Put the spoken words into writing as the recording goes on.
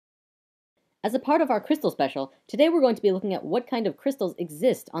As a part of our crystal special, today we're going to be looking at what kind of crystals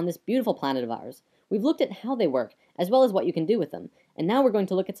exist on this beautiful planet of ours. We've looked at how they work, as well as what you can do with them, and now we're going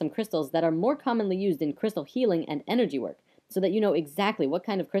to look at some crystals that are more commonly used in crystal healing and energy work, so that you know exactly what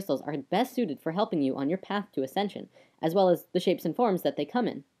kind of crystals are best suited for helping you on your path to ascension, as well as the shapes and forms that they come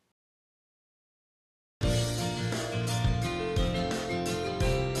in.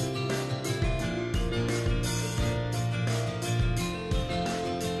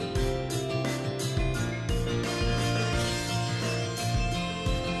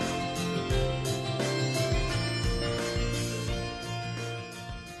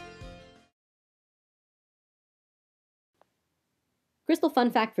 Crystal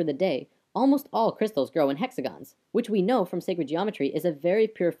fun fact for the day: almost all crystals grow in hexagons, which we know from sacred geometry is a very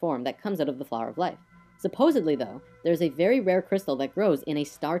pure form that comes out of the flower of life. Supposedly, though, there's a very rare crystal that grows in a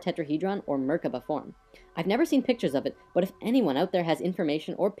star tetrahedron or Merkaba form. I've never seen pictures of it, but if anyone out there has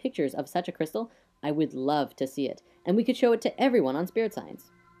information or pictures of such a crystal, I would love to see it, and we could show it to everyone on Spirit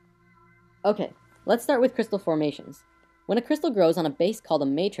Science. Okay, let's start with crystal formations. When a crystal grows on a base called a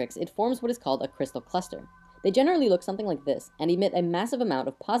matrix, it forms what is called a crystal cluster. They generally look something like this and emit a massive amount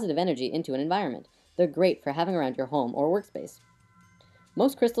of positive energy into an environment. They're great for having around your home or workspace.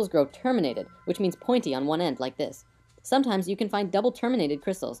 Most crystals grow terminated, which means pointy on one end like this. Sometimes you can find double terminated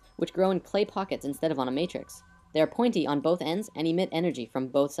crystals, which grow in clay pockets instead of on a matrix. They are pointy on both ends and emit energy from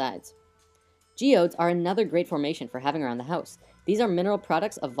both sides. Geodes are another great formation for having around the house. These are mineral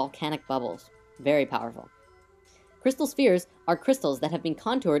products of volcanic bubbles. Very powerful. Crystal spheres are crystals that have been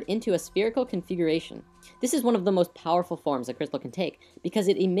contoured into a spherical configuration. This is one of the most powerful forms a crystal can take because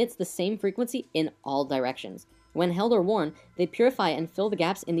it emits the same frequency in all directions. When held or worn, they purify and fill the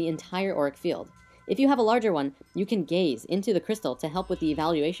gaps in the entire auric field. If you have a larger one, you can gaze into the crystal to help with the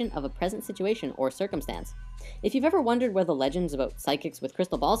evaluation of a present situation or circumstance. If you've ever wondered where the legends about psychics with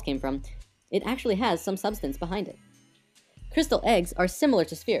crystal balls came from, it actually has some substance behind it. Crystal eggs are similar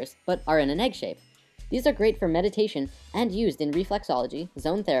to spheres, but are in an egg shape. These are great for meditation and used in reflexology,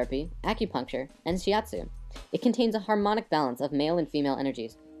 zone therapy, acupuncture, and shiatsu. It contains a harmonic balance of male and female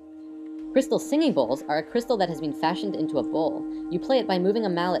energies. Crystal singing bowls are a crystal that has been fashioned into a bowl. You play it by moving a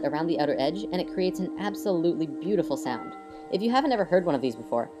mallet around the outer edge, and it creates an absolutely beautiful sound. If you haven't ever heard one of these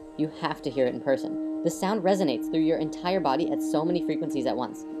before, you have to hear it in person. The sound resonates through your entire body at so many frequencies at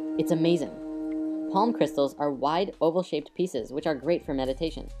once. It's amazing. Palm crystals are wide, oval-shaped pieces, which are great for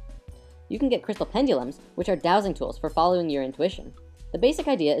meditation. You can get crystal pendulums, which are dowsing tools for following your intuition. The basic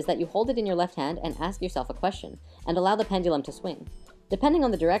idea is that you hold it in your left hand and ask yourself a question, and allow the pendulum to swing. Depending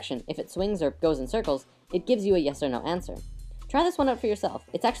on the direction, if it swings or goes in circles, it gives you a yes or no answer. Try this one out for yourself.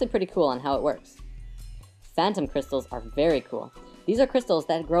 It's actually pretty cool on how it works. Phantom crystals are very cool. These are crystals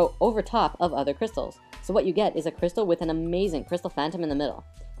that grow over top of other crystals. So what you get is a crystal with an amazing crystal phantom in the middle.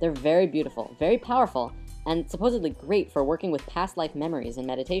 They're very beautiful, very powerful, and supposedly great for working with past life memories in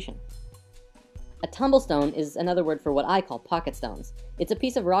meditation. A tumblestone is another word for what I call pocket stones. It's a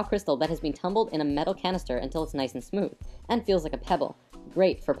piece of raw crystal that has been tumbled in a metal canister until it's nice and smooth, and feels like a pebble.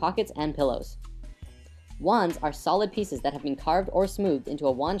 Great for pockets and pillows. Wands are solid pieces that have been carved or smoothed into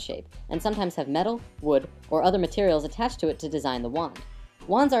a wand shape, and sometimes have metal, wood, or other materials attached to it to design the wand.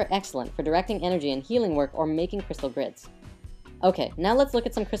 Wands are excellent for directing energy in healing work or making crystal grids. Okay, now let's look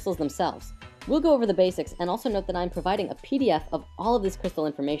at some crystals themselves. We'll go over the basics and also note that I'm providing a PDF of all of this crystal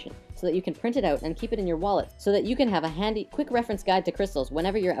information so that you can print it out and keep it in your wallet so that you can have a handy, quick reference guide to crystals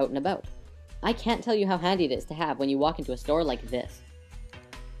whenever you're out and about. I can't tell you how handy it is to have when you walk into a store like this.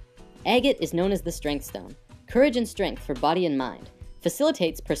 Agate is known as the Strength Stone. Courage and strength for body and mind.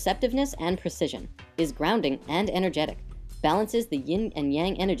 Facilitates perceptiveness and precision. Is grounding and energetic. Balances the yin and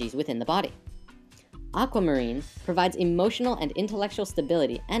yang energies within the body. Aquamarine provides emotional and intellectual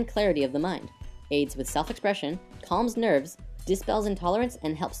stability and clarity of the mind, aids with self-expression, calms nerves, dispels intolerance,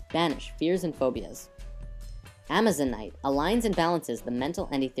 and helps banish fears and phobias. Amazonite aligns and balances the mental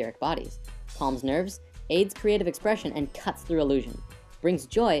and etheric bodies, calms nerves, aids creative expression, and cuts through illusion, brings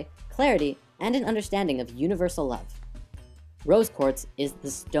joy, clarity, and an understanding of universal love. Rose quartz is the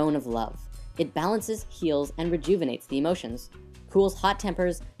stone of love. It balances, heals, and rejuvenates the emotions, cools hot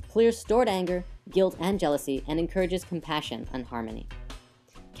tempers, clears stored anger, guilt, and jealousy, and encourages compassion and harmony.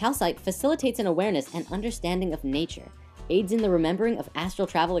 Calcite facilitates an awareness and understanding of nature, aids in the remembering of astral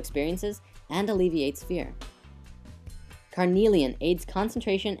travel experiences, and alleviates fear. Carnelian aids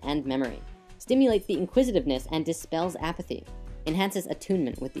concentration and memory, stimulates the inquisitiveness and dispels apathy, enhances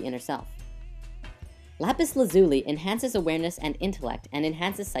attunement with the inner self. Lapis lazuli enhances awareness and intellect and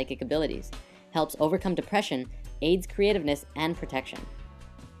enhances psychic abilities, helps overcome depression, aids creativeness and protection.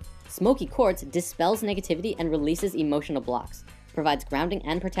 Smoky quartz dispels negativity and releases emotional blocks, provides grounding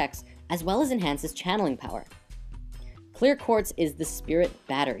and protects, as well as enhances channeling power. Clear quartz is the spirit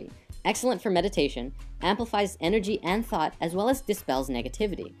battery, excellent for meditation, amplifies energy and thought, as well as dispels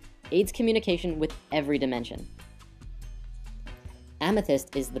negativity, aids communication with every dimension.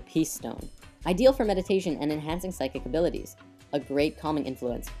 Amethyst is the peace stone, ideal for meditation and enhancing psychic abilities, a great calming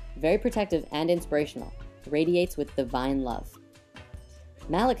influence, very protective and inspirational, radiates with divine love.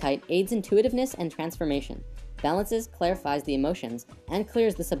 Malachite aids intuitiveness and transformation, balances, clarifies the emotions, and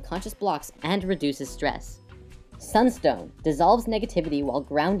clears the subconscious blocks and reduces stress. Sunstone dissolves negativity while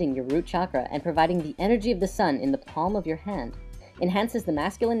grounding your root chakra and providing the energy of the sun in the palm of your hand, enhances the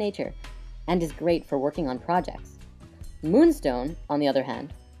masculine nature, and is great for working on projects. Moonstone, on the other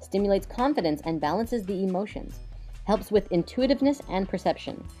hand, stimulates confidence and balances the emotions, helps with intuitiveness and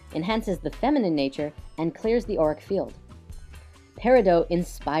perception, enhances the feminine nature, and clears the auric field. Peridot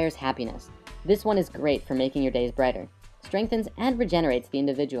inspires happiness. This one is great for making your days brighter, strengthens and regenerates the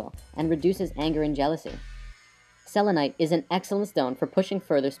individual, and reduces anger and jealousy. Selenite is an excellent stone for pushing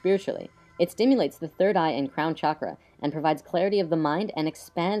further spiritually. It stimulates the third eye and crown chakra and provides clarity of the mind and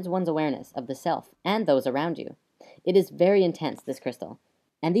expands one's awareness of the self and those around you. It is very intense, this crystal.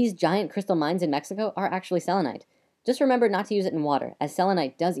 And these giant crystal mines in Mexico are actually selenite. Just remember not to use it in water, as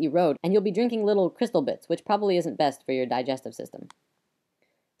selenite does erode, and you'll be drinking little crystal bits, which probably isn't best for your digestive system.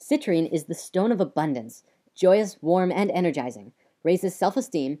 Citrine is the stone of abundance, joyous, warm, and energizing, raises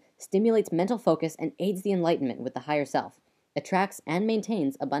self-esteem, stimulates mental focus, and aids the enlightenment with the higher self, attracts and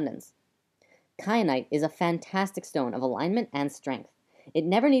maintains abundance. Kyanite is a fantastic stone of alignment and strength. It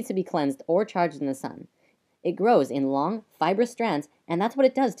never needs to be cleansed or charged in the sun. It grows in long, fibrous strands, and that's what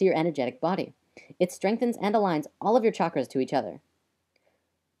it does to your energetic body. It strengthens and aligns all of your chakras to each other.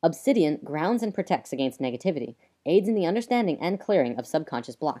 Obsidian grounds and protects against negativity, aids in the understanding and clearing of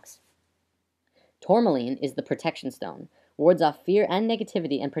subconscious blocks. Tourmaline is the protection stone, wards off fear and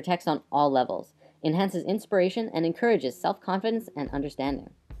negativity and protects on all levels, enhances inspiration and encourages self-confidence and understanding.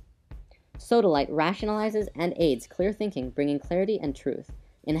 Sodalite rationalizes and aids clear thinking, bringing clarity and truth,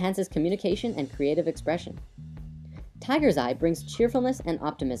 enhances communication and creative expression. Tiger's Eye brings cheerfulness and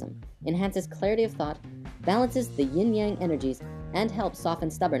optimism, enhances clarity of thought, balances the yin-yang energies, and helps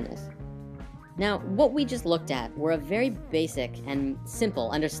soften stubbornness. Now, what we just looked at were a very basic and simple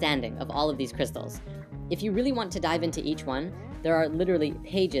understanding of all of these crystals. If you really want to dive into each one, there are literally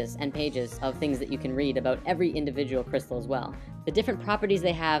pages and pages of things that you can read about every individual crystal as well. The different properties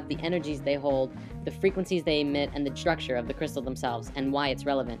they have, the energies they hold, the frequencies they emit, and the structure of the crystal themselves, and why it's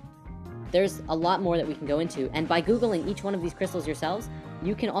relevant. There's a lot more that we can go into, and by Googling each one of these crystals yourselves,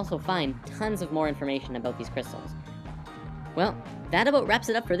 you can also find tons of more information about these crystals. Well, that about wraps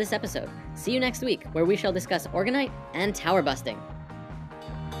it up for this episode. See you next week, where we shall discuss Orgonite and tower busting.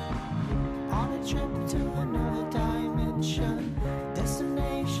 On a trip to another dimension,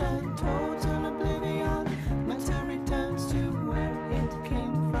 destination total oblivion. Matter returns to where it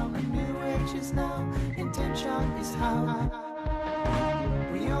came from. A new age is now, intention is how.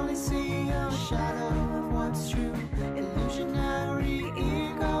 We only see a shadow of what's true. Illusionary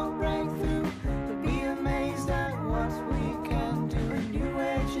ego